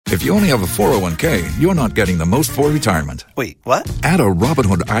If you only have a 401k, you're not getting the most for retirement. Wait, what? Add a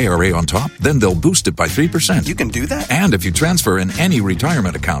Robinhood IRA on top, then they'll boost it by 3%. You can do that? And if you transfer in any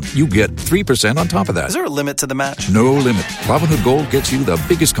retirement account, you get 3% on top of that. Is there a limit to the match? No limit. Robinhood Gold gets you the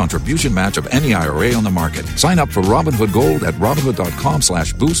biggest contribution match of any IRA on the market. Sign up for Robinhood Gold at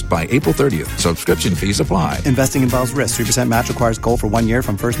Robinhood.com/boost by April 30th. Subscription fees apply. Investing involves risk. 3% match requires gold for 1 year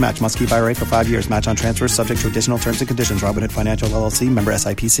from first match. Must keep IRA for 5 years. Match on transfers subject to additional terms and conditions. Robinhood Financial LLC, member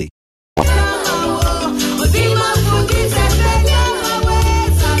SIPC.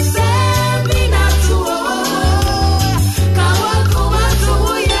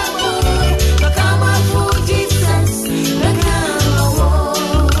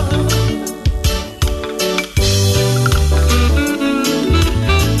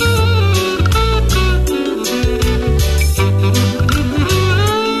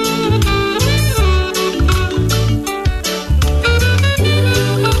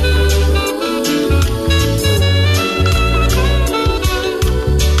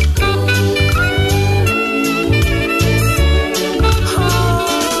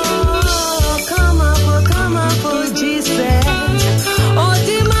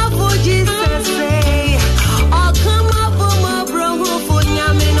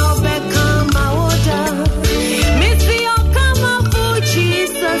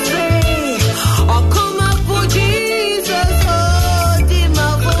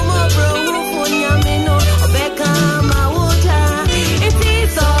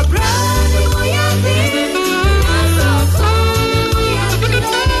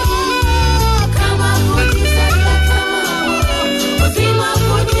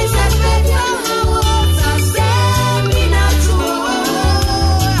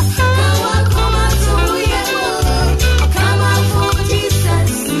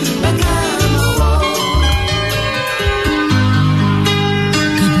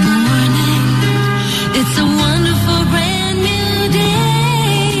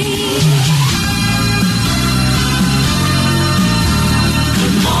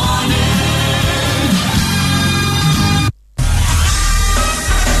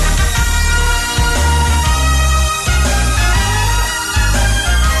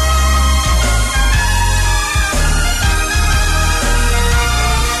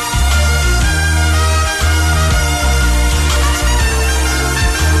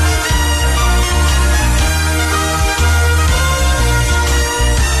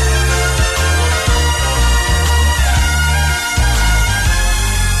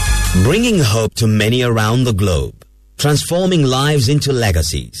 Bringing hope to many around the globe. Transforming lives into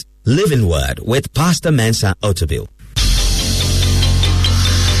legacies. Living Word with Pastor Mensa Otabil.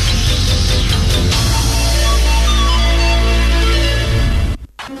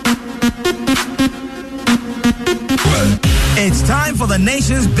 It's time for the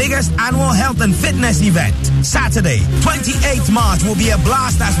nation's biggest annual health and fitness event. Saturday, 28th March will be a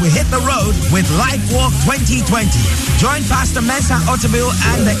blast as we hit the road with Life Walk 2020. Join Pastor Mensa Otabil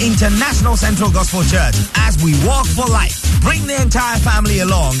and the International Central Gospel Church as we walk for life. Bring the entire family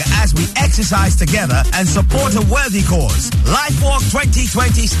along as we exercise together and support a worthy cause. Life Walk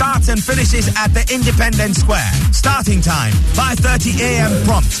 2020 starts and finishes at the Independence Square. Starting time, 5:30 a.m.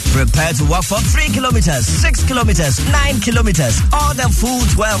 prompt. Prepare to walk for 3 kilometers, 6 kilometers, 9 kilometers, or the full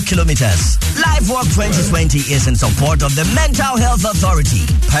 12 kilometers. Life Walk 2020 is in support of the Mental Health Authority.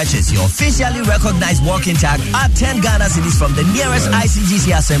 Purchase your officially recognized walking tag at 10 Ghana cedis from the nearest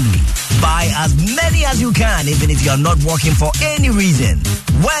ICGC assembly. Buy as many as you can, even if you're not walking for any reason.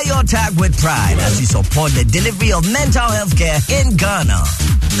 Wear your tag with pride as you support the delivery of mental health care in Ghana.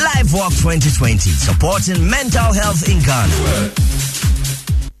 Life Walk 2020, supporting mental health in Ghana.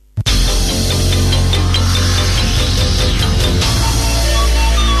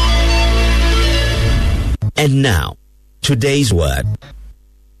 And now, today's word.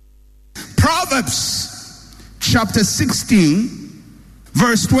 Proverbs chapter 16,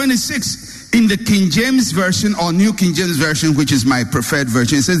 verse 26 in the King James Version or New King James Version, which is my preferred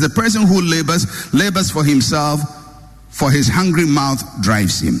version. It says, the person who labors for himself, for his hungry mouth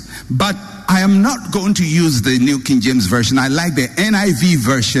drives him. But I am not going to use the New King James Version. I like the NIV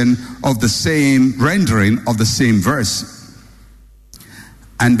version of the same rendering of the same verse.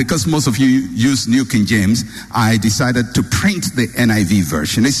 And because most of you use New King James, I decided to print the NIV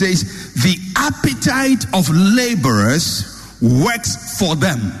version. It says, the appetite of laborers works for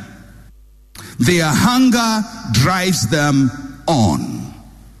them. Their hunger drives them on.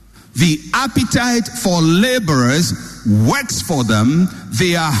 The appetite for laborers works for them.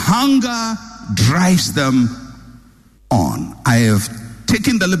 Their hunger drives them on. I have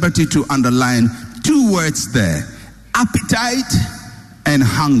taken the liberty to underline two words there. Appetite and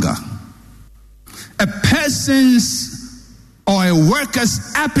hunger. A person's or a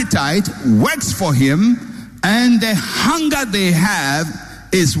worker's appetite works for him, and the hunger they have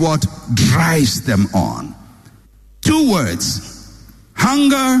is what drives them on. 2 words,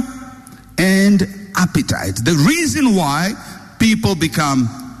 hunger and appetite. The reason why people become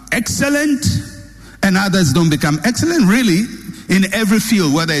excellent and others don't become excellent, really, in every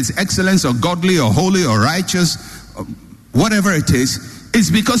field, whether it's excellence or godly or holy or righteous, or whatever it is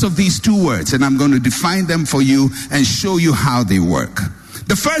because of these 2 words, and I'm going to define them for you and show you how they work.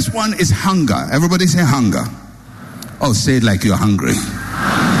 The first one is hunger. Everybody say hunger. Oh, say it like you're hungry.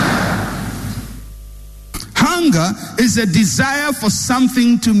 Hunger is a desire for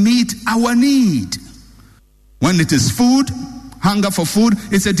something to meet our need. When it is food, hunger for food,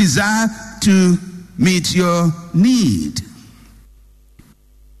 it's a desire to meet your need.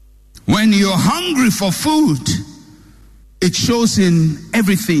 When you're hungry for food, it shows in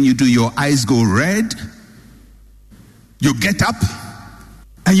everything you do. Your eyes go red. You get up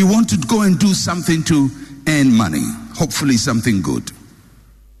and you want to go and do something to earn money. Hopefully something good.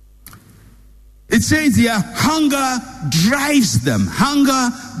 It says here, hunger drives them. Hunger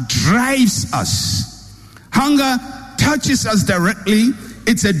drives us. Hunger touches us directly.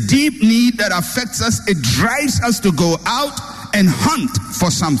 It's a deep need that affects us. It drives us to go out and hunt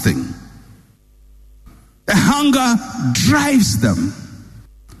for something. The hunger drives them.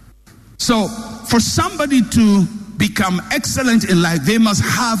 So, for somebody to become excellent in life, they must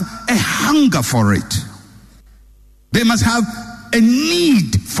have a hunger for it. They must have a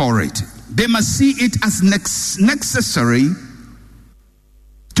need for it. They must see it as necessary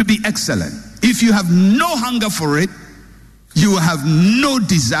to be excellent. If you have no hunger for it, you will have no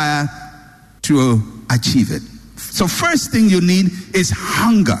desire to achieve it. So first thing you need is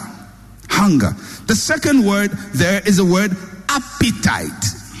hunger. Hunger. The second word there is the word appetite.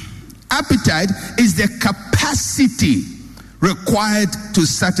 Appetite is the capacity required to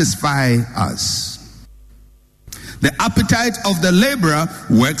satisfy us. The appetite of the laborer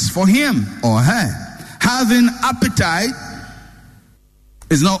works for him or her. Having appetite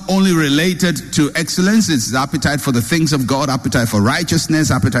is not only related to excellence, it's the appetite for the things of God, appetite for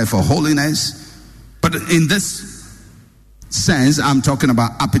righteousness, appetite for holiness. But in this sense, I'm talking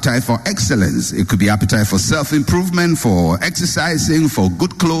about appetite for excellence. It could be appetite for self-improvement, for exercising, for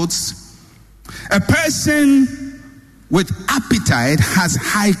good clothes. A person with appetite has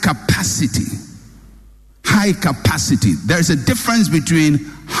high capacity. High capacity. There's a difference between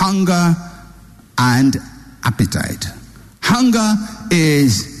hunger and appetite. Hunger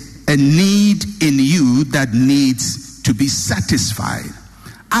is a need in you that needs to be satisfied.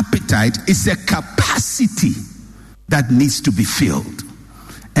 Appetite is a capacity that needs to be filled.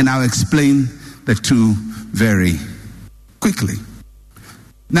 And I'll explain the two very quickly.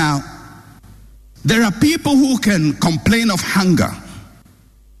 Now, there are people who can complain of hunger.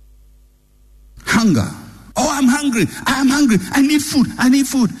 Hunger. Oh, I'm hungry. I'm hungry. I need food. I need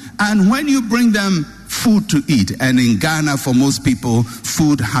food. And when you bring them food to eat, and in Ghana, for most people,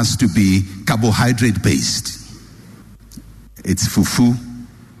 food has to be carbohydrate based. It's fufu,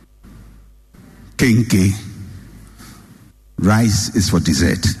 kenke, rice is for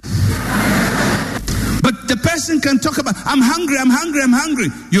dessert. But the person can talk about, I'm hungry, I'm hungry, I'm hungry.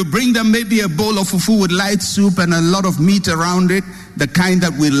 You bring them maybe a bowl of fufu with light soup and a lot of meat around it, the kind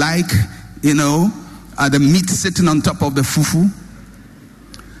that we like, the meat sitting on top of the fufu.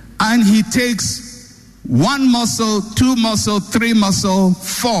 And he takes 1 mussel, 2 mussel, 3 mussel,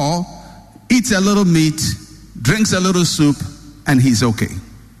 4, eats a little meat, drinks a little soup, and he's okay.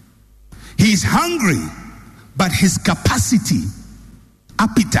 He's hungry, but his capacity,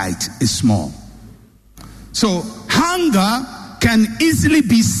 appetite is small. So hunger can easily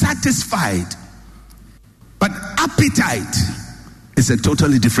be satisfied, but appetite is a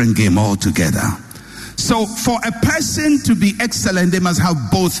totally different game altogether. So for a person to be excellent, they must have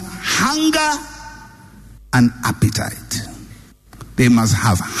both hunger and appetite. They must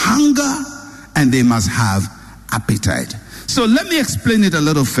have hunger and they must have appetite. So let me explain it a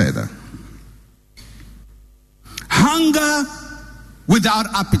little further. Hunger without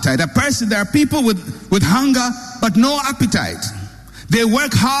appetite. There are people with hunger but no appetite. They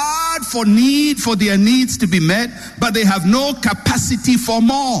work hard for their needs to be met, but they have no capacity for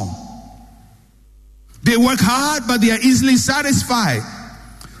more. They work hard, but they are easily satisfied.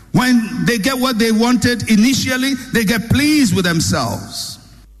 When they get what they wanted initially, they get pleased with themselves.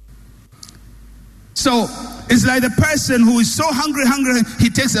 So it's like the person who is so hungry, he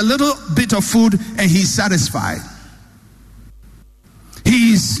takes a little bit of food and he's satisfied.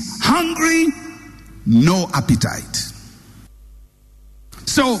 He's hungry, no appetite.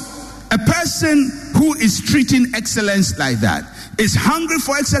 So a person who is treating excellence like that is hungry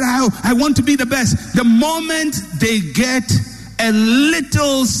for excellence. I want to be the best. The moment they get a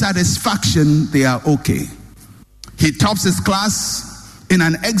little satisfaction, they are okay. He tops his class in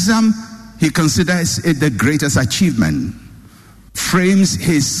an exam, he considers it the greatest achievement, frames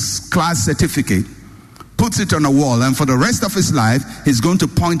his class certificate, puts it on a wall, and for the rest of his life, he's going to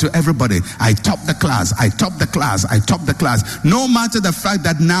point to everybody. I topped the class, I topped the class, I topped the class. No matter the fact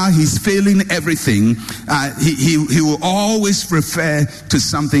that now he's failing everything, he will always refer to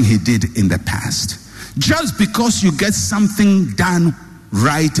something he did in the past. Just because you get something done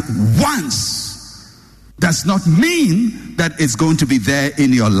right once does not mean that it's going to be there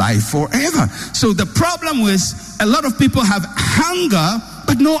in your life forever. So the problem is a lot of people have hunger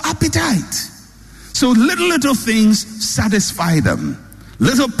but no appetite. So little things satisfy them.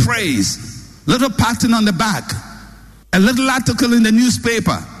 Little praise, little patting on the back, a little article in the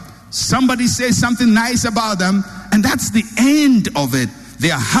newspaper. Somebody says something nice about them, and that's the end of it.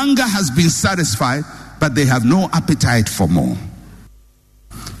 Their hunger has been satisfied, but they have no appetite for more.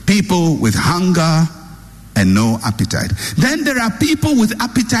 People with hunger and no appetite. Then there are people with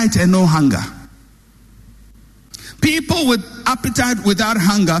appetite and no hunger. People with appetite without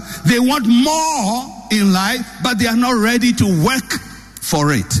hunger, they want more in life, but they are not ready to work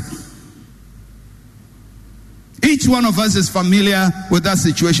for it. Each one of us is familiar with that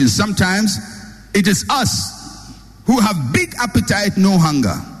situation. Sometimes it is us who have big appetite, no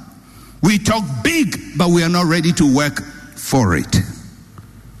hunger. We talk big, but we are not ready to work for it.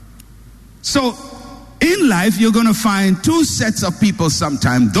 So in life, you're going to find two sets of people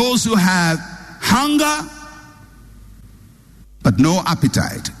sometimes. Those who have hunger but no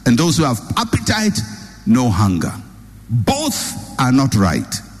appetite, and those who have appetite, no hunger. Both are not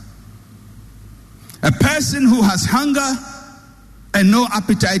right. A person who has hunger and no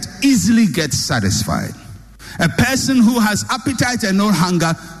appetite easily gets satisfied. A person who has appetite and no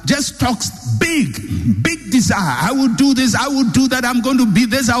hunger just talks big desire. I will do this, I will do that, I'm going to be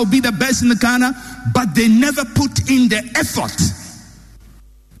this, I will be the best in the Ghana. But they never put in the effort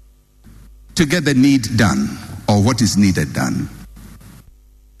to get the need done or what is needed done.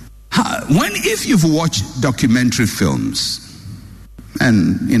 If you've watched documentary films,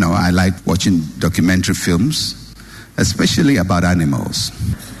 and I like watching documentary films, especially about animals.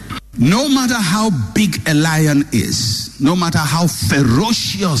 No matter how big a lion is, no matter how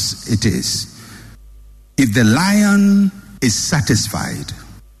ferocious it is, if the lion is satisfied,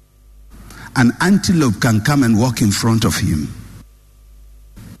 an antelope can come and walk in front of him.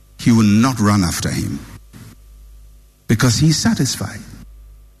 He will not run after him because he's satisfied.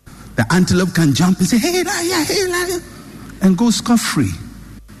 The antelope can jump and say, hey lion, and go scot-free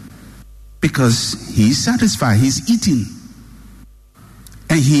because he's satisfied, he's eating.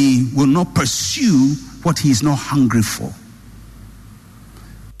 And he will not pursue what he's not hungry for.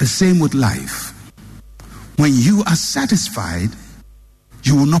 The same with life. When you are satisfied,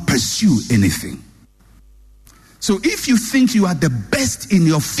 you will not pursue anything. So if you think you are the best in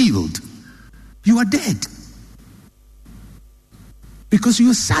your field, you are dead. Because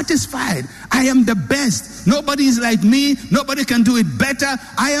you are satisfied. I am the best. Nobody is like me. Nobody can do it better.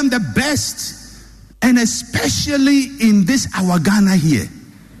 I am the best. And especially in this our Ghana here,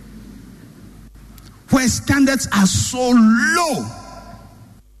 where standards are so low,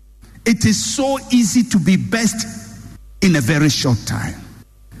 it is so easy to be best in a very short time.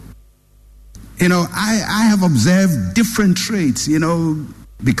 I have observed different traits,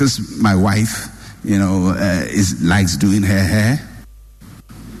 because my wife, likes doing her hair,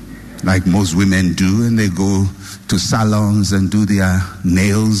 like most women do, and they go to salons and do their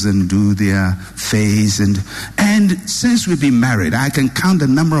nails and do their face. And since we've been married, I can count the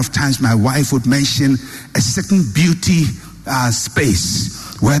number of times my wife would mention a certain beauty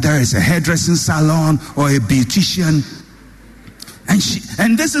space, whether it's a hairdressing salon or a beautician.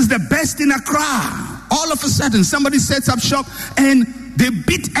 And this is the best in Accra. All of a sudden, somebody sets up shop and they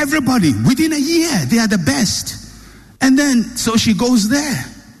beat everybody. Within a year, they are the best. And then, so she goes there.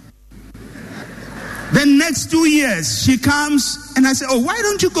 The next 2 years, she comes and I say, oh, why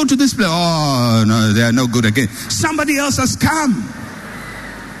don't you go to this place? Oh, no, they are no good again. Somebody else has come.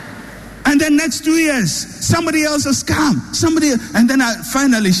 And then next 2 years, somebody else has come. And then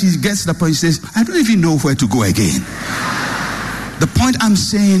finally she gets to the point, she says, I don't even know where to go again. The point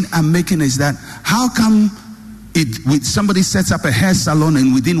I'm making is that how come somebody sets up a hair salon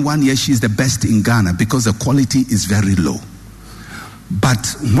and within 1 year she's the best in Ghana? Because the quality is very low. But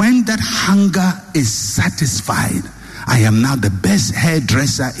when that hunger is satisfied, I am now the best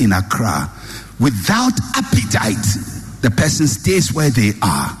hairdresser in Accra. Without appetite, the person stays where they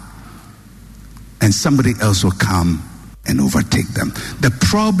are, and somebody else will come and overtake them. The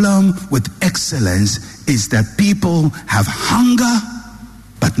problem with excellence is that people have hunger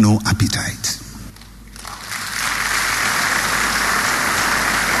but no appetite.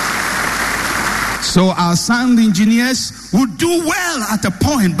 So our sound engineers would do well at a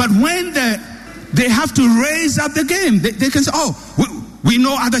point, but when they have to raise up the game, they can say, we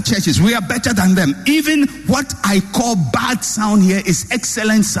know other churches, we are better than them. Even what I call bad sound here is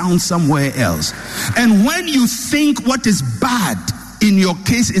excellent sound somewhere else. And when you think what is bad in your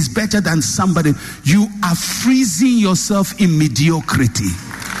case is better than somebody, you are freezing yourself in mediocrity.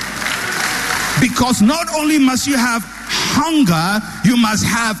 Because not only must you have hunger, you must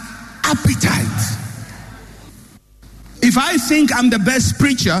have appetite. If I think I'm the best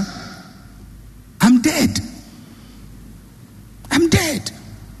preacher, I'm dead. I'm dead.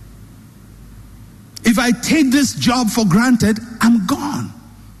 If I take this job for granted, I'm gone.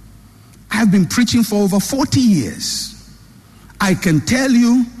 I've been preaching for over 40 years. I can tell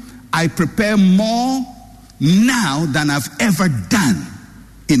you, I prepare more now than I've ever done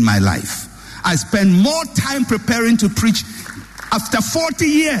in my life. I spend more time preparing to preach after 40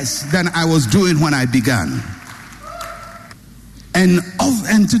 years than I was doing when I began. And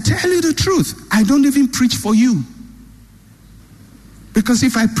to tell you the truth, I don't even preach for you. Because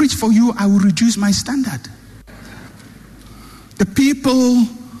if I preach for you, I will reduce my standard. The people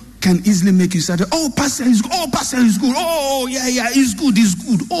can easily make you say, pastor is good. Pastor is good. It's good.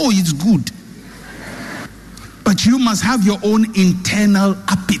 It's good. But you must have your own internal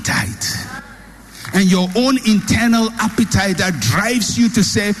appetite. And your own internal appetite that drives you to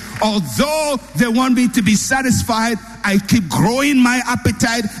say, although they want me to be satisfied, I keep growing my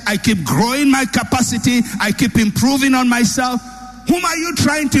appetite, I keep growing my capacity, I keep improving on myself. Whom are you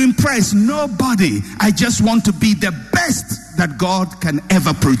trying to impress? Nobody. I just want to be the best that God can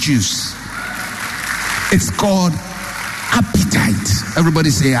ever produce. It's called appetite. Everybody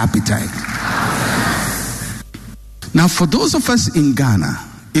say appetite. Now, for those of us in Ghana,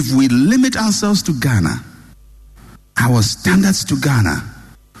 if we limit ourselves to Ghana, our standards to Ghana,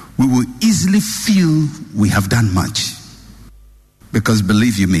 we will easily feel we have done much. Because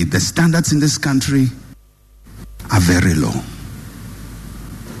believe you me, the standards in this country are very low.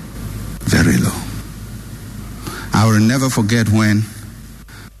 Very low. I will never forget when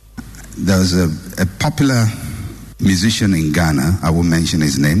there was a popular musician in Ghana, I won't mention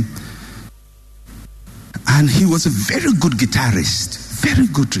his name, and he was a very good guitarist. Very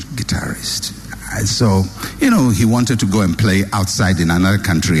good guitarist. So, he wanted to go and play outside in another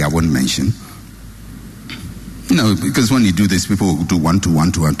country I won't mention. Because when you do this, people will do 1, 2,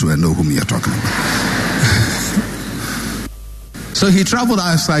 1, 2, 1, 2 and know whom you're talking about. So he traveled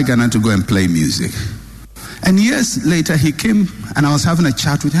outside Ghana to go and play music. And years later, he came and I was having a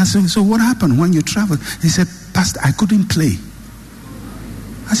chat with him. I said, so what happened when you traveled? He said, Pastor, I couldn't play.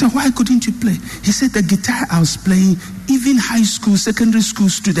 I said, why couldn't you play? He said, the guitar I was playing, even high school, secondary school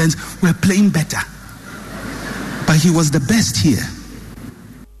students were playing better. But he was the best here.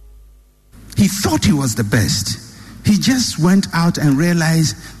 He thought he was the best. He just went out and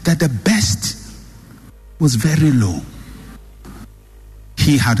realized that the best was very low.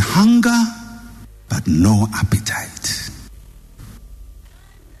 He had hunger, but no appetite.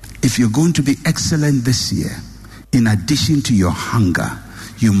 If you're going to be excellent this year, in addition to your hunger,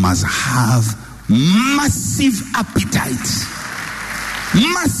 you must have massive appetite.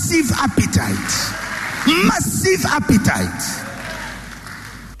 Massive appetite. Massive appetite.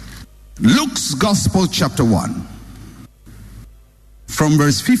 Luke's Gospel, chapter 1. From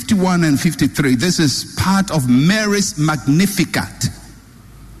verse 51 and 53, this is part of Mary's Magnificat.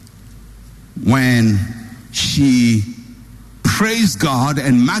 When she praised God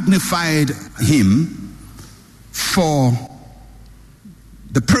and magnified him for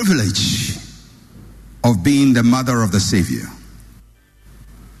the privilege of being the mother of the Savior.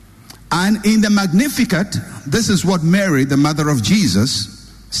 And in the Magnificat, this is what Mary, the mother of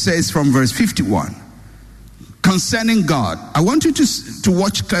Jesus, says from verse 51 concerning God. I want you to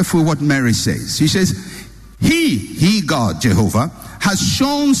watch carefully what Mary says. She says, He, God, Jehovah, has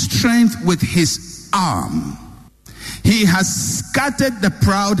shown strength with his arm. He has scattered the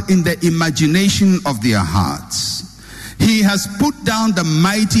proud in the imagination of their hearts. He has put down the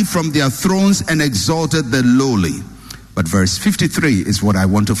mighty from their thrones and exalted the lowly. But verse 53 is what I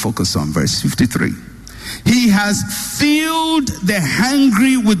want to focus on. Verse 53. He has filled the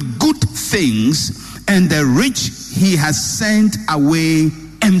hungry with good things, and the rich he has sent away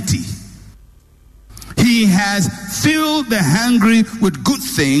empty. He has filled the hungry with good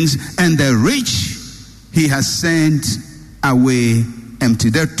things, and the rich he has sent away empty.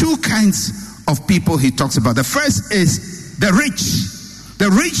 There are two kinds of people he talks about. The first is the rich. The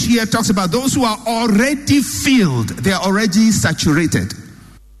rich here talks about those who are already filled. They are already saturated.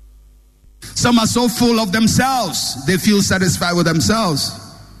 Some are so full of themselves, they feel satisfied with themselves.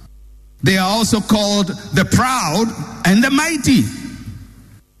 They are also called the proud and the mighty.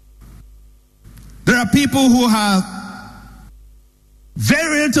 There are people who have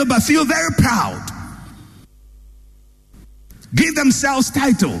very little but feel very proud. Give themselves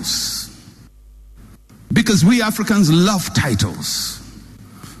titles. Because we Africans love titles.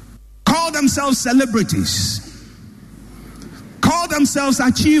 Call themselves celebrities. Call themselves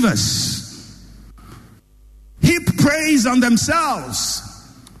achievers. Heap praise on themselves.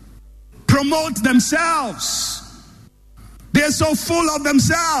 Promote themselves. They're so full of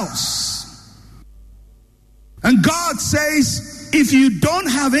themselves. And God says, if you don't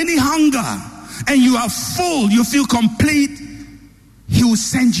have any hunger and you are full, you feel complete, He will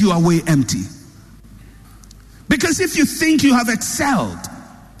send you away empty. Because if you think you have excelled,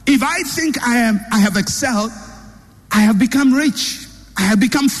 if I think I have excelled, I have become rich, I have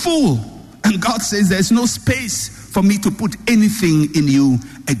become full. And God says there's no space for me to put anything in you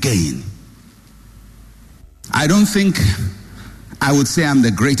again. I don't think I would say I'm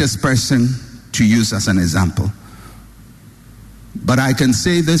the greatest person to use as an example. But I can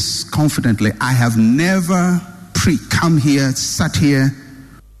say this confidently. I have never come here, sat here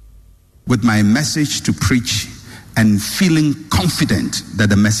with my message to preach and feeling confident that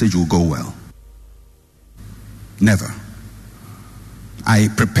the message will go well. Never. I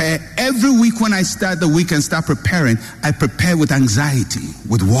prepare every week. When I start the week and start preparing, I prepare with anxiety,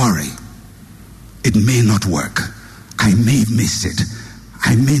 with worry. It may not work. I may miss it.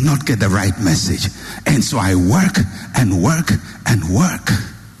 I may not get the right message. And so I work and work and work.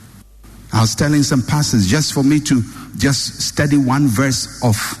 I was telling some pastors, just for me to just study one verse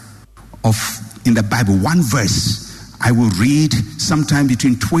of in the Bible, one verse, I will read sometime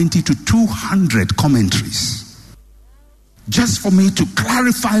between 20 to 200 commentaries. Just for me to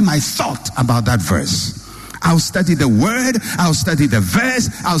clarify my thought about that verse. I'll study the word, I'll study the verse,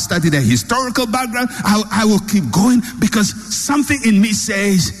 I'll study the historical background. I will keep going because something in me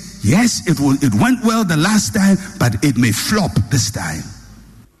says, yes, it went well the last time, but it may flop this time.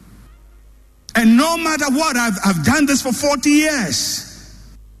 And no matter what, I've done this for 40 years.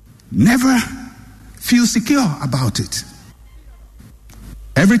 Never feel secure about it.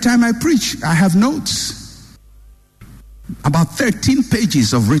 Every time I preach, I have notes. About 13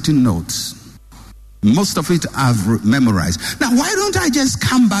 pages of written notes. Most of it I've memorized. Now, why don't I just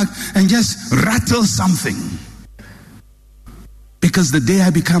come back and just rattle something? Because the day I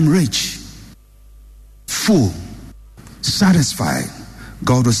become rich, full, satisfied,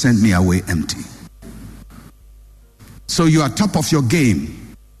 God will send me away empty. So you are top of your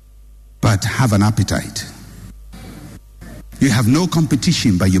game, but have an appetite. You have no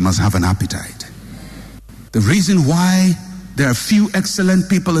competition, but you must have an appetite. The reason why there are few excellent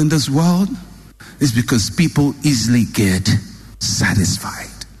people in this world is because people easily get satisfied.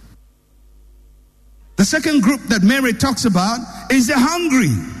 The second group that Mary talks about is the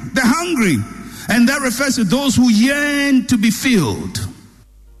hungry. The hungry. And that refers to those who yearn to be filled.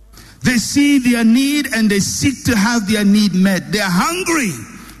 They see their need and they seek to have their need met. They are hungry,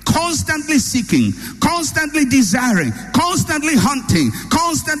 constantly seeking, constantly desiring, constantly hunting,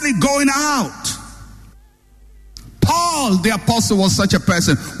 constantly going out. Paul, the apostle, was such a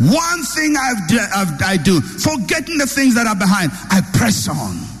person. One thing I do, forgetting the things that are behind, I press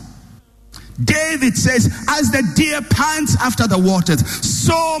on. David says, as the deer pants after the waters,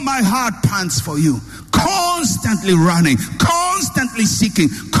 so my heart pants for you. Constantly running, constantly seeking,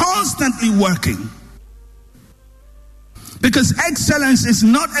 constantly working. Because excellence is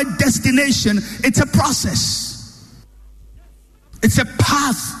not a destination, it's a process. It's a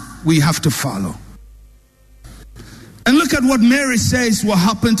path we have to follow. And look at what Mary says will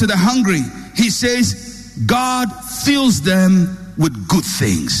happen to the hungry. He says, God fills them with good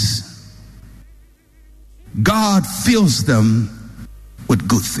things. God fills them with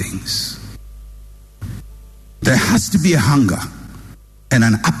good things. There has to be a hunger and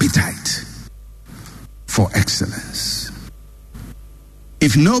an appetite for excellence.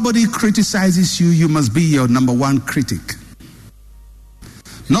 If nobody criticizes you, you must be your number one critic.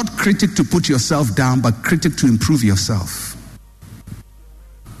 Not critic to put yourself down, but critic to improve yourself.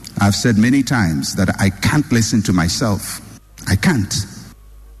 I've said many times that I can't listen to myself. I can't.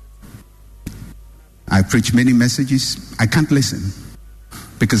 I preach many messages. I can't listen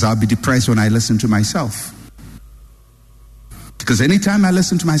because I'll be depressed when I listen to myself. Because anytime I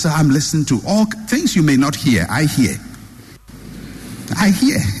listen to myself, I'm listening to all things you may not hear. I hear. I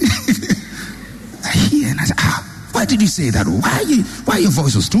hear. I hear, and I say, why did you say that? Why your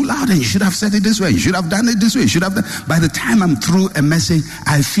voice was too loud, and you should have said it this way, you should have done it this way, you should have done. By the time I'm through a message,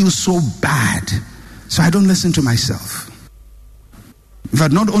 I feel so bad. So I don't listen to myself. In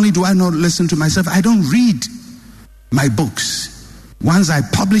fact, not only do I not listen to myself, I don't read my books. Once I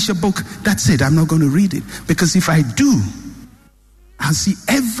publish a book, that's it. I'm not going to read it. Because if I do, I'll see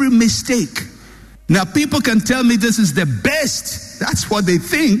every mistake. Now, people can tell me this is the best. That's what they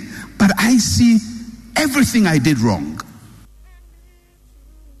think. But I see everything I did wrong.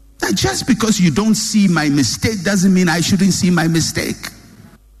 Now, just because you don't see my mistake doesn't mean I shouldn't see my mistake.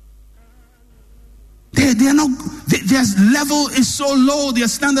 Their level is so low, their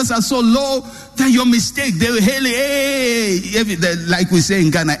standards are so low that your mistake, they will hail it. Like we say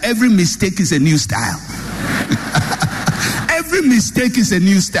in Ghana, every mistake is a new style. Every mistake is a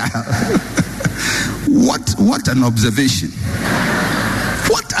new style. What an observation.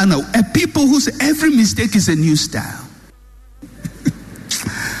 People who say every mistake is a new style.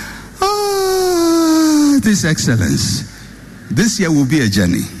 Oh, this excellence. This year will be a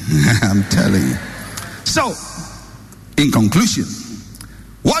journey. I'm telling you. So, in conclusion,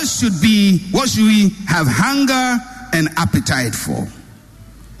 what should we have hunger and appetite for?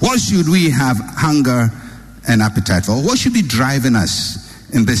 What should we have hunger and appetite for? What should be driving us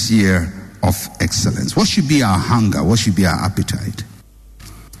in this year of excellence? What should be our hunger? What should be our appetite?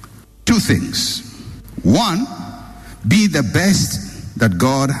 Two things. One, be the best that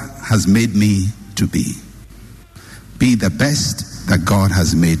God has made me to be. Be the best that God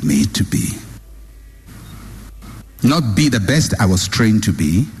has made me to be. Not be the best I was trained to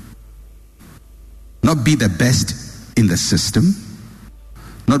be. Not be the best in the system.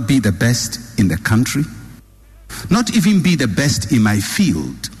 Not be the best in the country. Not even be the best in my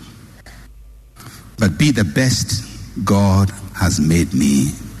field. But be the best God has made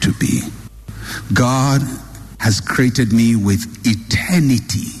me to be. God has created me with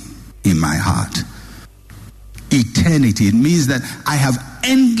eternity in my heart. Eternity. It means that I have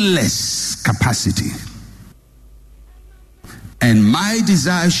endless capacity. And my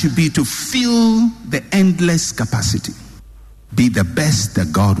desire should be to fill the endless capacity. Be the best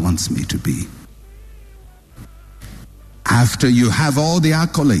that God wants me to be. After you have all the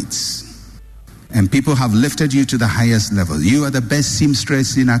accolades, and people have lifted you to the highest level. You are the best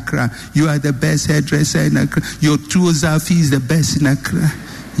seamstress in Accra. You are the best hairdresser in Accra. Your Tuozafi is the best in Accra.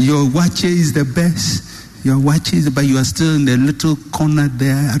 Your Wache is the best. Your Wache is, but you are still in the little corner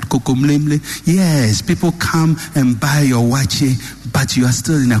there at Kokomlemle. Yes, people come and buy your Wache, but you are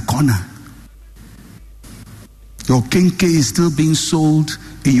still in a corner. Your Kenke is still being sold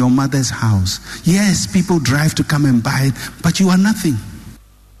in your mother's house. Yes, people drive to come and buy it, but you are nothing.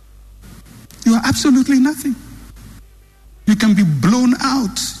 You are absolutely nothing. You can be blown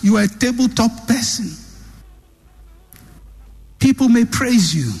out. You are a tabletop person. People may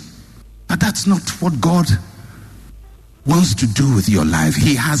praise you, but that's not what God wants to do with your life.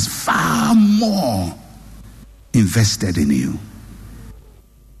 He has far more invested in you.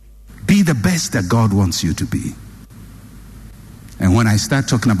 Be the best that God wants you to be. And when I start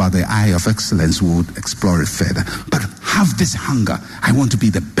talking about the eye of excellence, we will explore it further. But have this hunger. I want to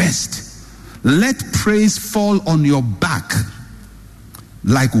be the best. Let praise fall on your back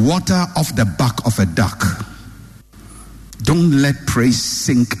like water off the back of a duck. Don't let praise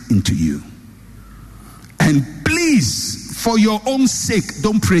sink into you. And please, for your own sake,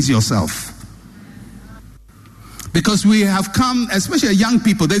 don't praise yourself. Because we have come, especially young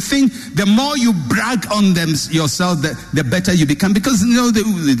people, they think the more you brag on yourself, the better you become. Because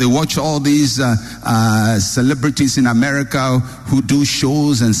they watch all these celebrities in America who do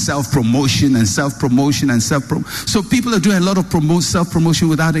shows and self-promotion and self-promotion and self-promotion. So people are doing a lot of self-promotion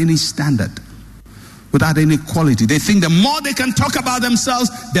without any standard, without any quality. They think the more they can talk about themselves,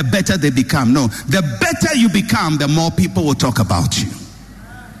 the better they become. No, the better you become, the more people will talk about you.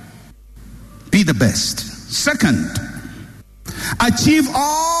 Be the best. Second, achieve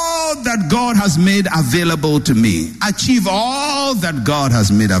all that God has made available to me. Achieve all that God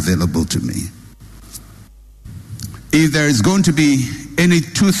has made available to me. If there is going to be any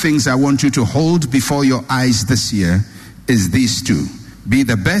two things I want you to hold before your eyes this year, is these two. Be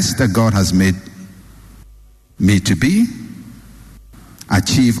the best that God has made me to be.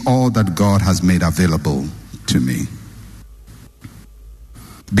 Achieve all that God has made available to me.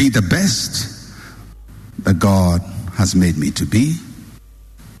 Be the best that God has made me to be.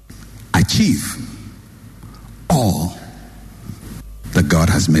 Achieve all that God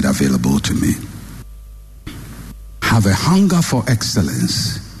has made available to me. Have a hunger for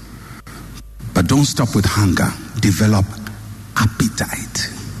excellence, but don't stop with hunger. Develop appetite.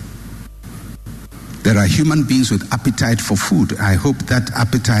 There are human beings with appetite for food. I hope that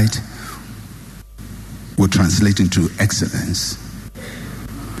appetite will translate into excellence.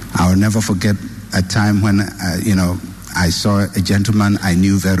 I'll never forget a time when, I saw a gentleman I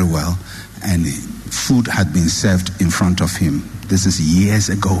knew very well, and food had been served in front of him. This is years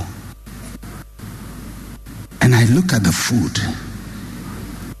ago. And I look at the food,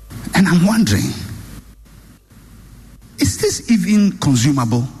 and I'm wondering, is this even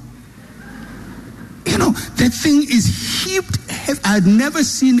consumable? The thing is heaped. I've never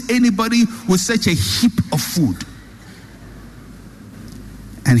seen anybody with such a heap of food.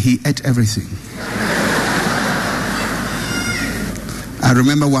 And he ate everything. I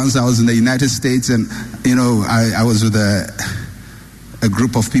remember once I was in the United States, and I was with a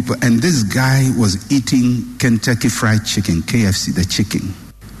group of people, and this guy was eating Kentucky Fried Chicken, KFC, the chicken.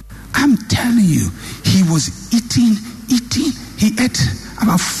 I'm telling you, he was eating. He ate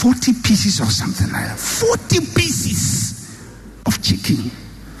about 40 pieces or something like that. 40 pieces of chicken.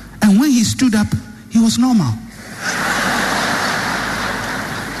 And when he stood up, he was normal.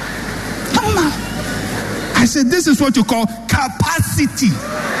 Normal. I said, this is what you call capacity.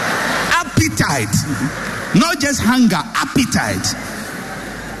 Appetite. Not just hunger, appetite.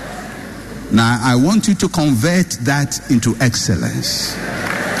 Now, I want you to convert that into excellence.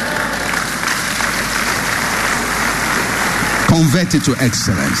 Convert it to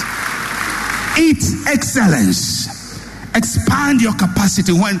excellence. Eat excellence. Expand your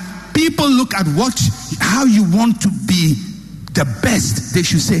capacity. When people look at how you want to be the best, they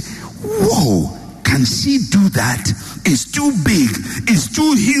should say, whoa, can she do that? It's too big. It's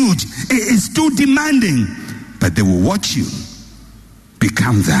too huge. It's too demanding. But they will watch you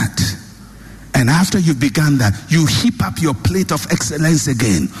become that. And after you've begun that, you heap up your plate of excellence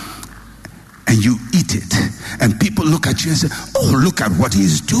again. And you eat it. And people look at you and say, oh, look at what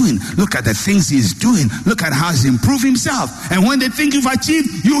he's doing. Look at the things he's doing. Look at how he's improved himself. And when they think you've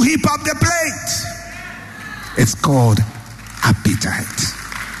achieved, you heap up the plate. It's called appetite.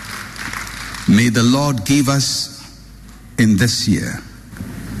 May the Lord give us in this year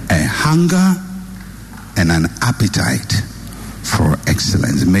a hunger and an appetite for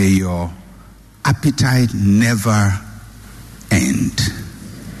excellence. May your appetite never end.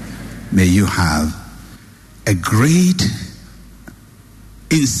 May you have a great,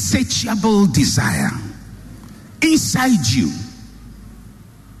 insatiable desire inside you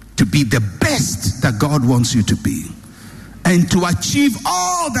to be the best that God wants you to be and to achieve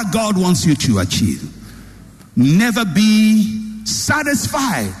all that God wants you to achieve. Never be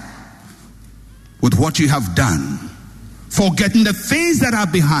satisfied with what you have done, forgetting the things that are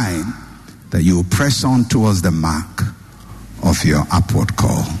behind, that you will press on towards the mark of your upward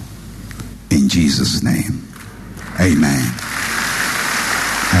call. In Jesus' name, amen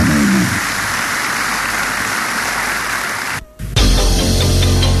and amen.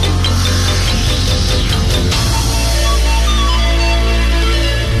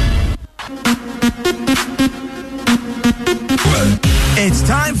 It's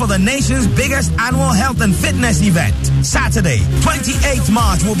time for the nation's biggest annual health and fitness event. Saturday, 28th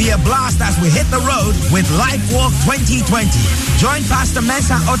March will be a blast as we hit the road with Life Walk 2020. Join Pastor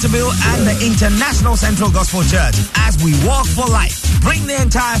Mensa Otabil and the International Central Gospel Church as we walk for life. Bring the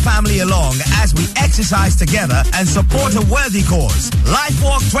entire family along as we exercise together and support a worthy cause. Life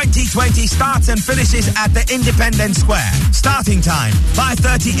Walk 2020 starts and finishes at the Independence Square. Starting time,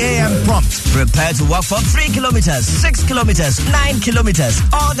 5:30 a.m. prompt. Prepare to walk for 3 kilometers, 6 kilometers, 9 kilometers,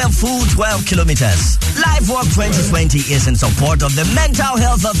 or the full 12 kilometers. Life Walk 2020 is in support of the Mental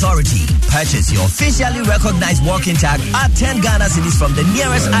Health Authority. Purchase your officially recognized walking tag at 10 Ghana cedis from the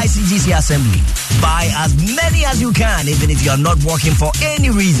nearest ICGC assembly. Buy as many as you can, even if you're not walking for any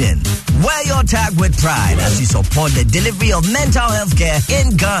reason. Wear your tag with pride as you support the delivery of mental health care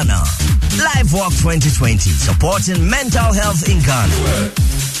in Ghana. Life Walk 2020, supporting mental health in Ghana.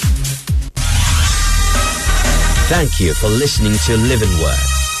 Thank you for listening to Living Word.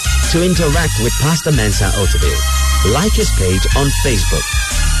 To interact with Pastor Mensa Otabil, like his page on Facebook.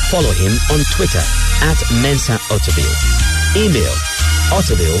 Follow him on Twitter at Mensa Otabil. Email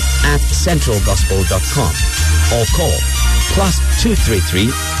otabil@centralgospel.com or call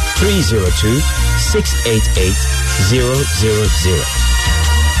 +233 302 688 000.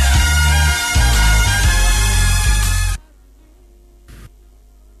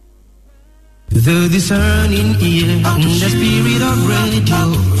 The discerning ear and the spirit of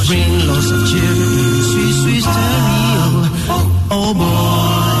radio bring lots of cheer, sweet, sweet stereo. Oh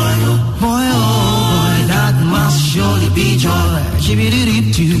boy, that must surely be joy.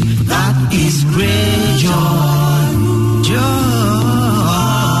 That is great joy, joy.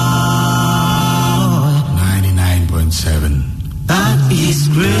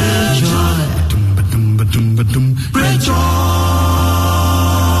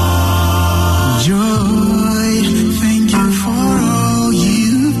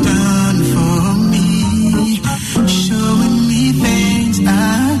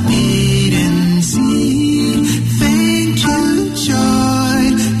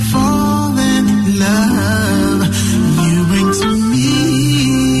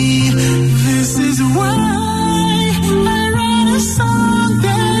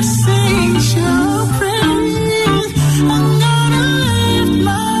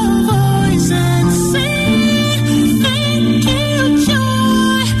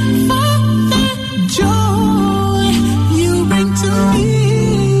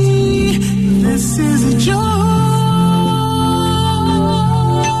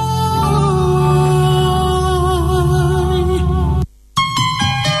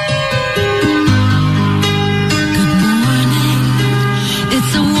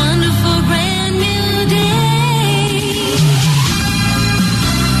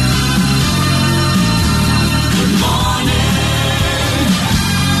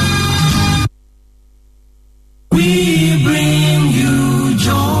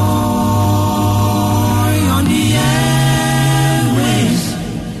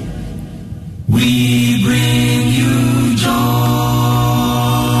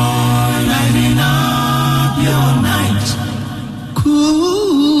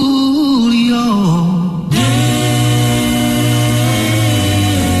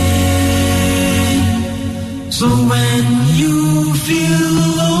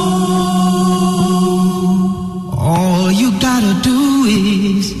 All you gotta do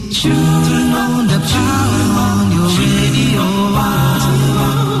is turn on the power on your radio.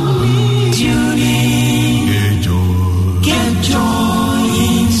 Tune in, get joy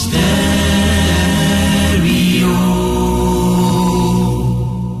in stereo.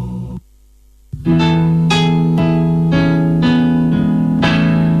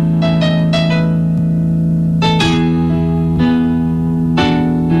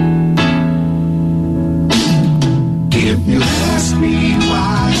 If you ask me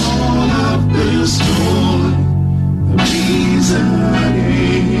why all of this story, the reason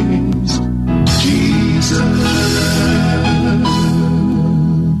is Jesus.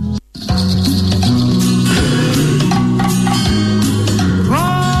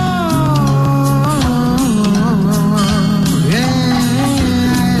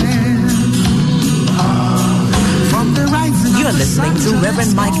 You are listening to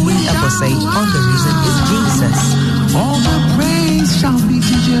Reverend Mike B. Eposay on The Reason is Jesus. All the praise shall be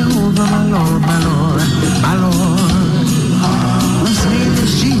to Jehovah, my Lord, my Lord, my Lord. Whose name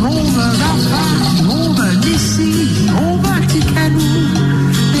is Jehovah Rapha, Jehovah Nissi, Jehovah Tikanu,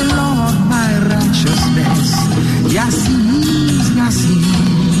 the Lord my righteousness. Yes, he is, yes, he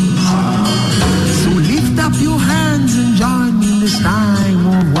is. So lift up your hands and join me in this time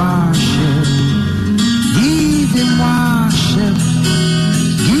of worship. Give him worship,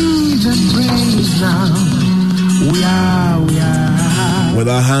 give him praise now. We are. With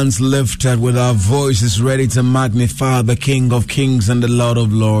our hands lifted, with our voices ready to magnify the King of Kings and the Lord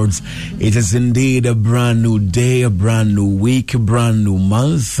of Lords. It is indeed a brand new day, a brand new week, a brand new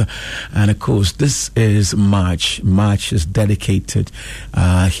month. And of course, this is March. March is dedicated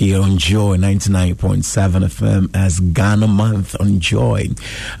here on Joy 99.7 FM as Ghana Month on Joy.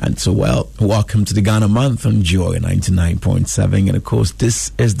 And so, welcome to the Ghana Month on Joy 99.7. And of course,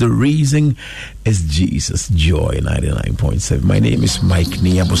 this is the reason is Jesus, Joy 99.7. My name is Mike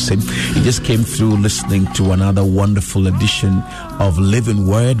Niabose. You just came through listening to another wonderful edition of Living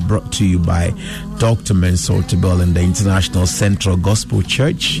Word brought to you by Dr. Mensa Otabil and the International Central Gospel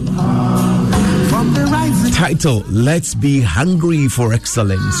Church. Title, Let's Be Hungry for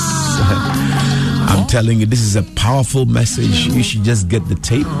Excellence. I'm telling you, this is a powerful message. You should just get the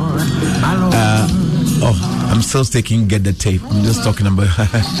tape. I'm still taking get the tape. I'm just talking about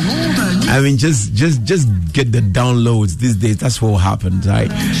I mean just get the downloads these days. That's what happened, right?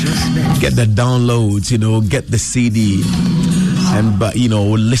 Get the downloads, get the CD and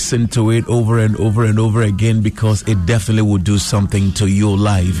listen to it over and over and over again, because it definitely will do something to your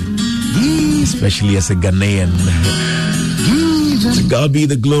life, especially as a Ghanaian. To God be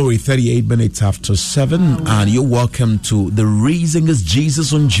the glory. 38 minutes after 7, and you're welcome to The Reason is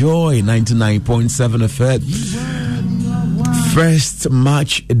Jesus on Joy 99.7 FM. First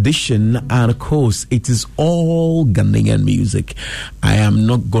March edition, and of course it is all Ghanaian music.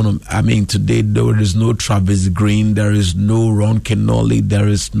 Today there is no Travis Green, there is no Ron Kenoli, there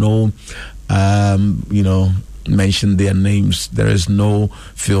is no mention their names, there is no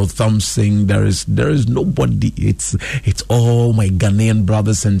Phil Thompson, there is nobody. It's all my Ghanaian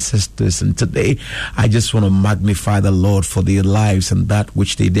brothers and sisters, and today I just want to magnify the Lord for their lives and that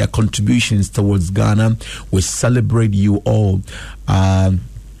which their contributions towards Ghana. We celebrate you all,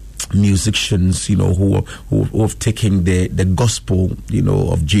 musicians, who have taken the gospel,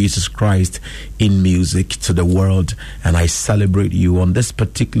 of Jesus Christ in music to the world, and I celebrate you on this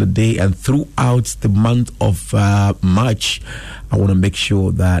particular day. And throughout the month of March, I want to make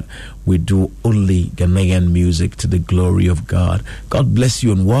sure that we do only Ghanaian music to the glory of God. God bless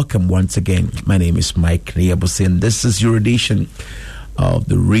you and welcome once again. My name is Mike Niabose, and this is your edition of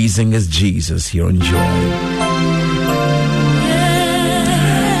The Reason is Jesus here on Joy.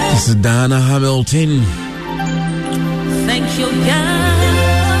 This is Dana Hamilton. Thank you, God.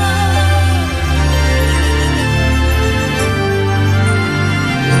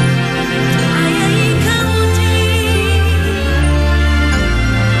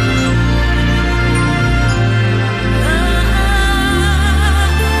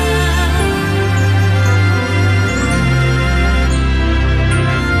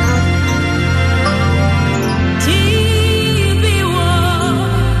 Oh,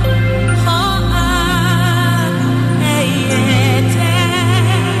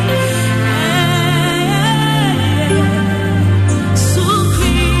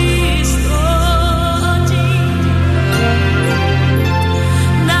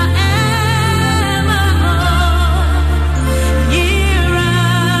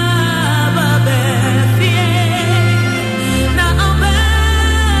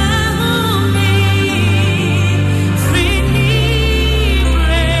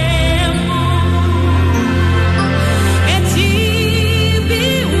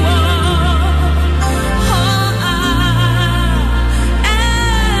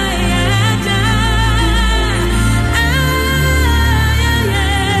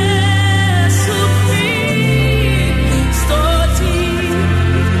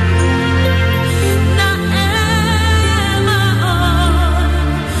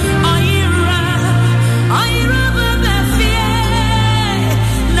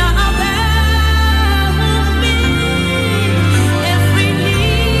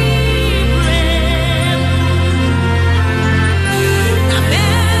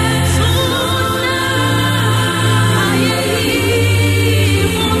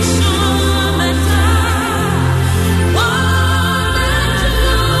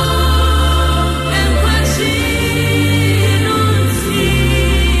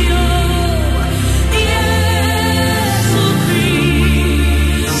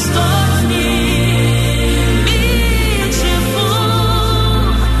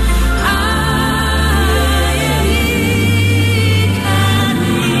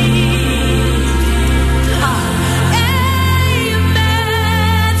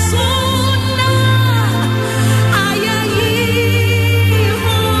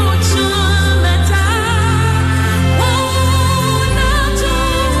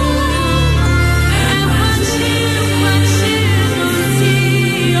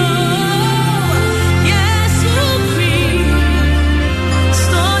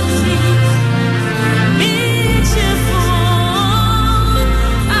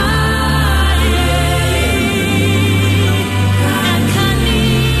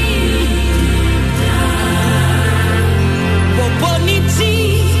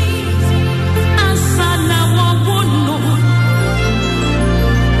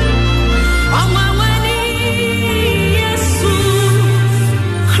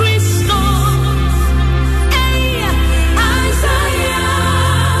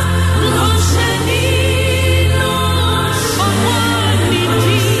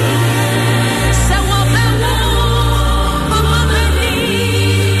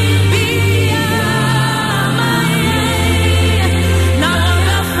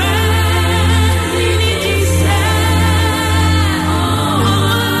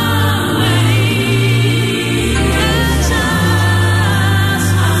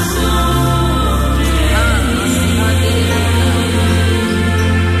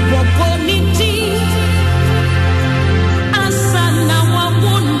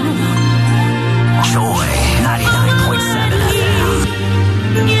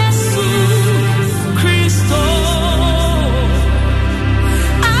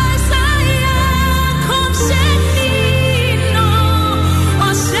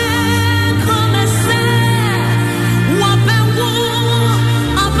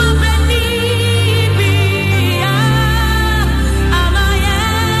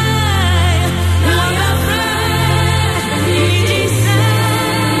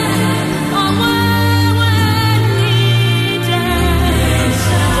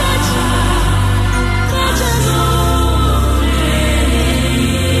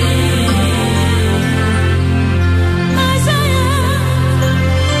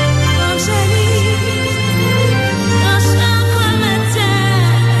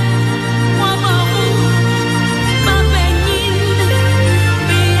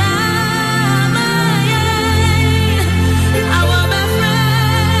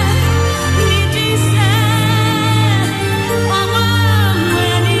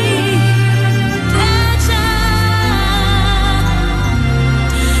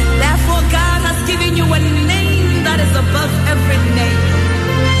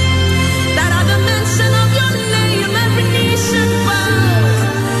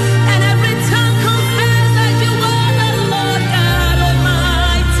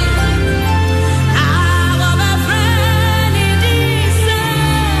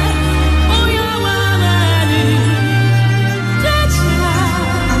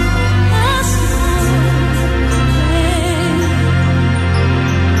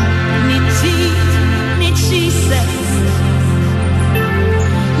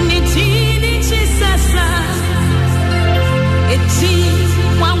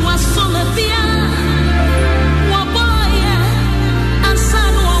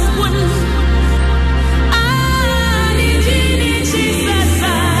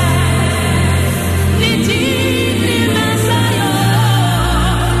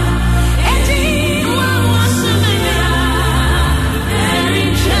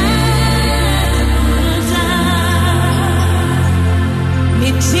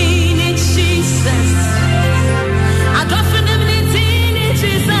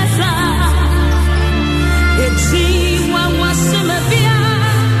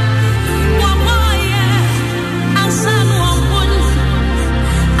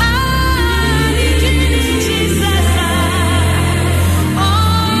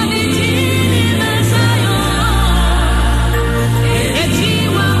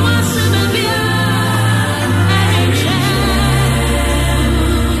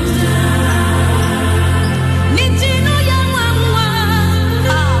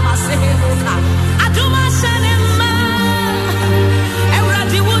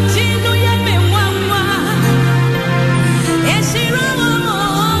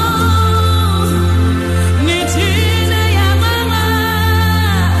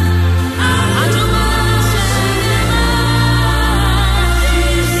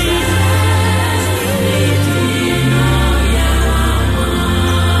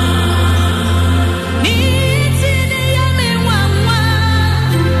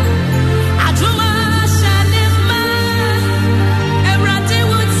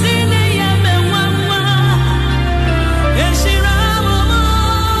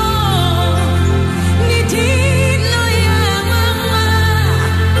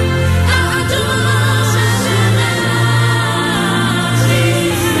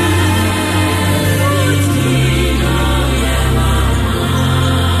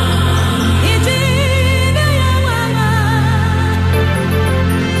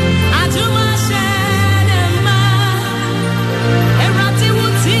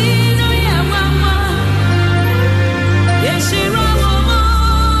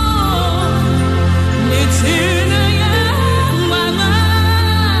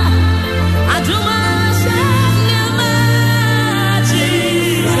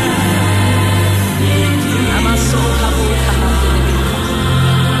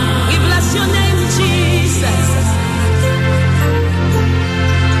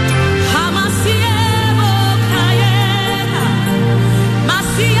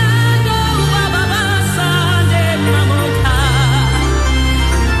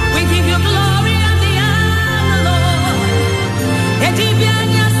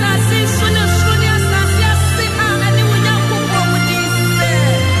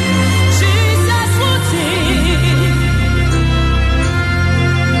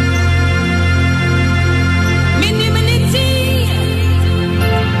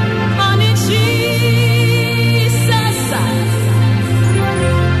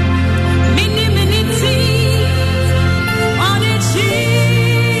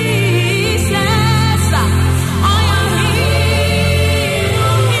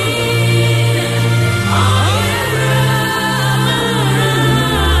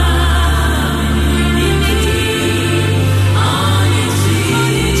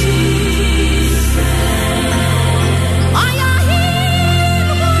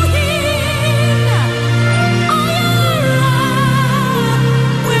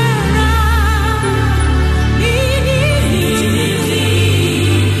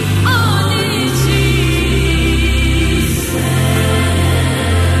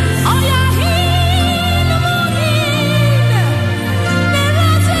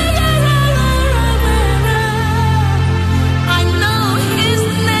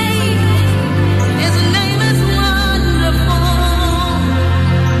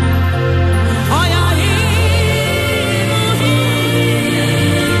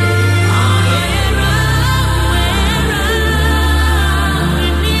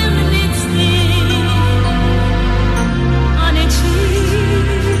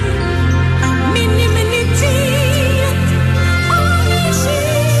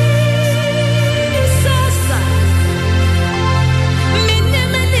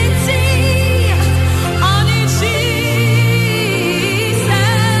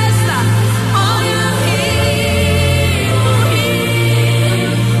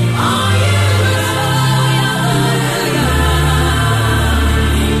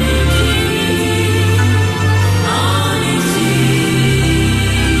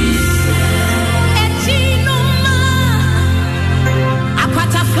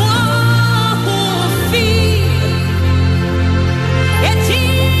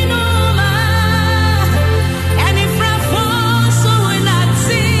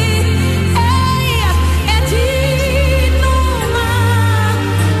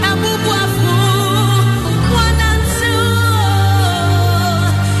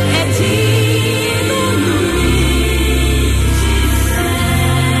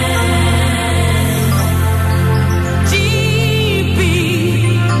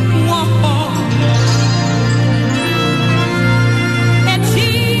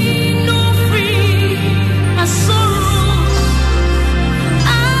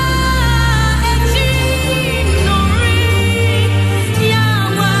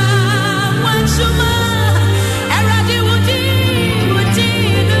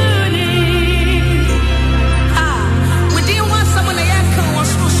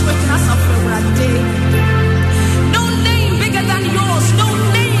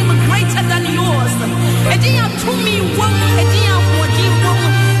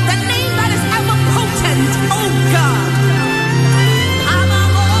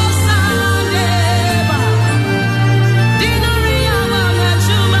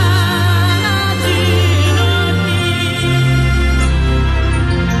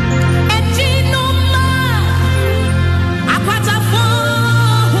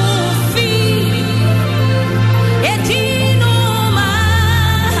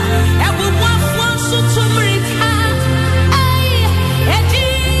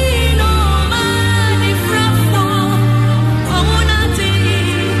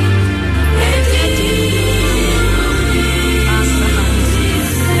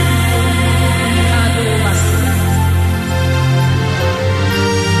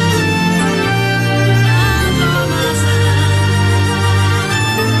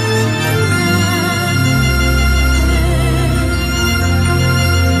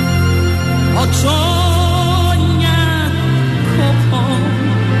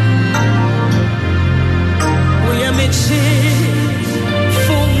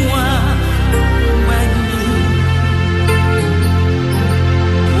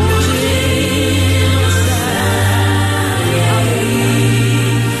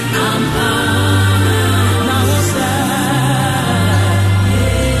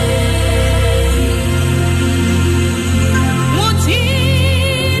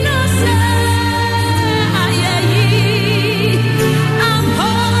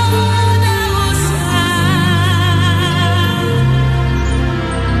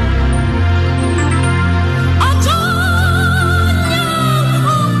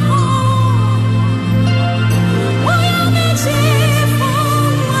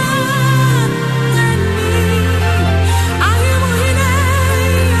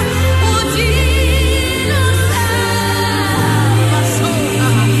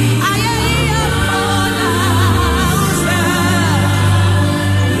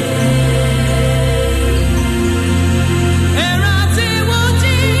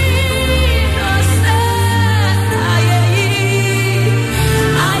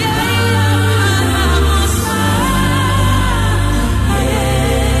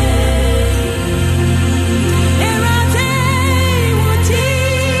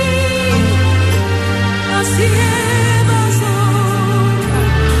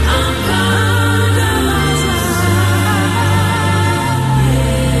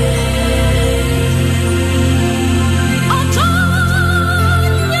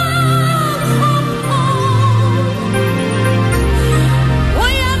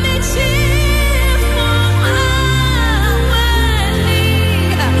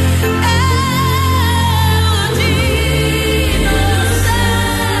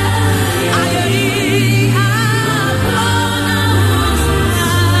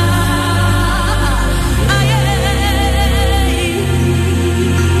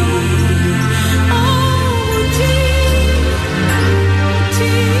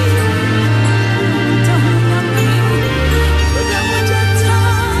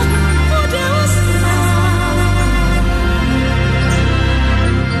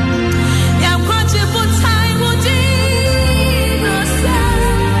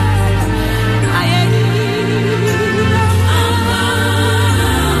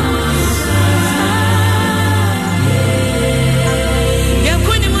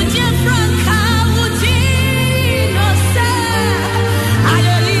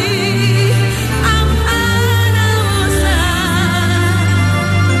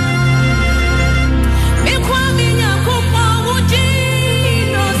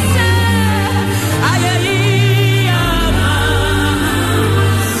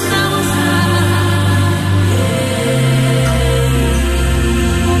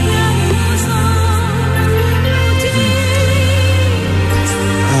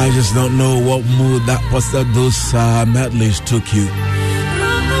 don't know what mood those medleys took you. To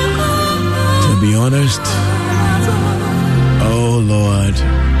be honest, oh Lord,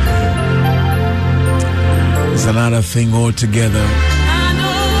 it's another thing altogether.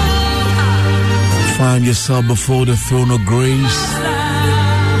 Find yourself before the throne of grace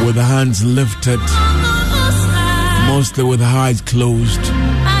with the hands lifted, mostly with eyes closed,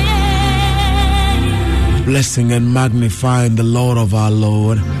 blessing and magnifying the Lord of our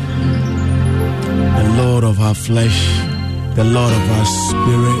Lord, the Lord of our flesh, the Lord of our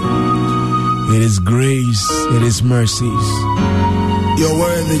spirit. It is grace, it is mercies. You're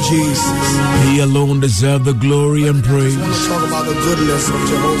worthy, Jesus. He alone deserves the glory and praise. I want to talk about the goodness of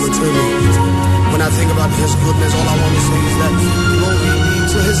Jehovah to me. When I think about his goodness, all I want to say is that glory be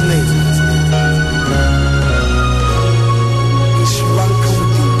to his name.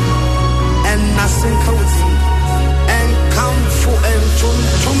 And nothing comes and come for and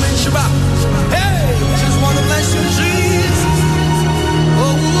to mention about. Hey, just want to bless you, Jesus.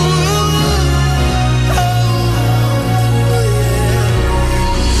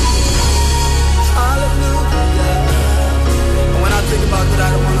 Think about that, I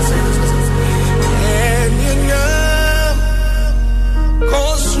don't want to say this. And you know,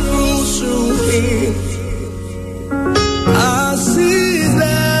 goes through him. I see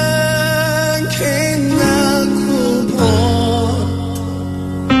that King Yakupon.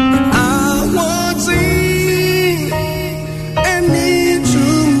 I want him and need to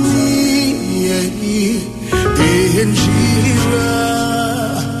me. In Jesus,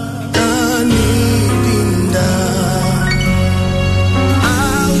 I need him down.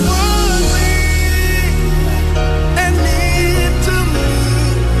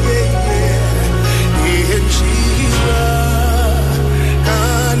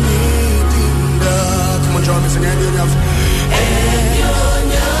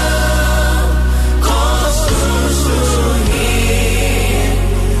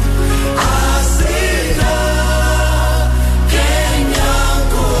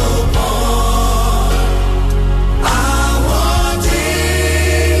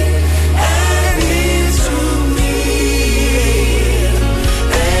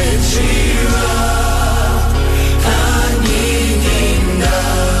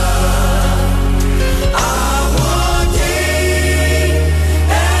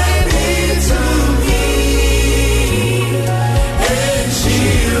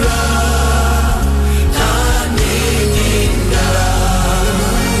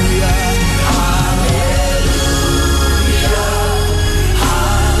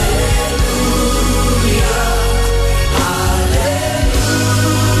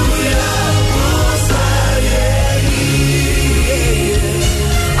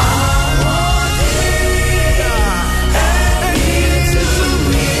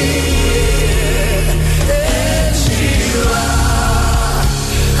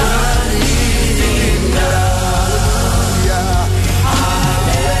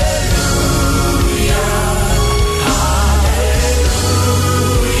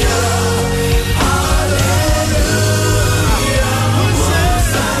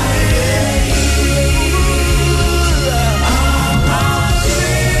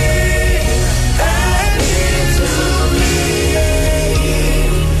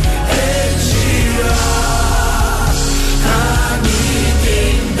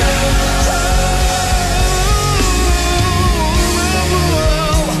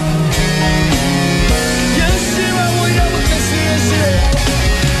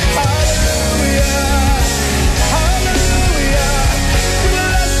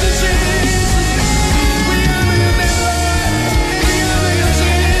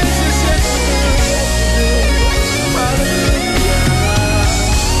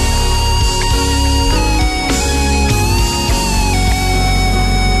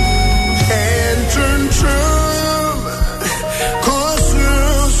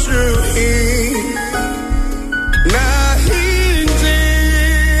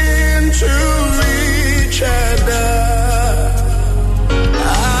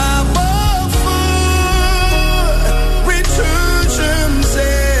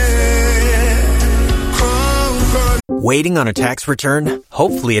 Waiting on a tax return?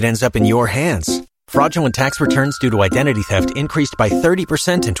 Hopefully it ends up in your hands. Fraudulent tax returns due to identity theft increased by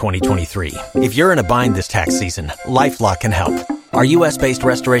 30% in 2023. If you're in a bind this tax season, LifeLock can help. Our U.S.-based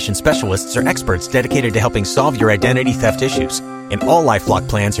restoration specialists are experts dedicated to helping solve your identity theft issues. And all LifeLock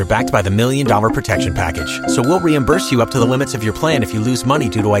plans are backed by the $1 Million Protection Package. So we'll reimburse you up to the limits of your plan if you lose money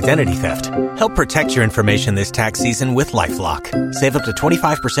due to identity theft. Help protect your information this tax season with LifeLock. Save up to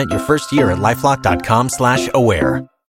 25% your first year at LifeLock.com/aware.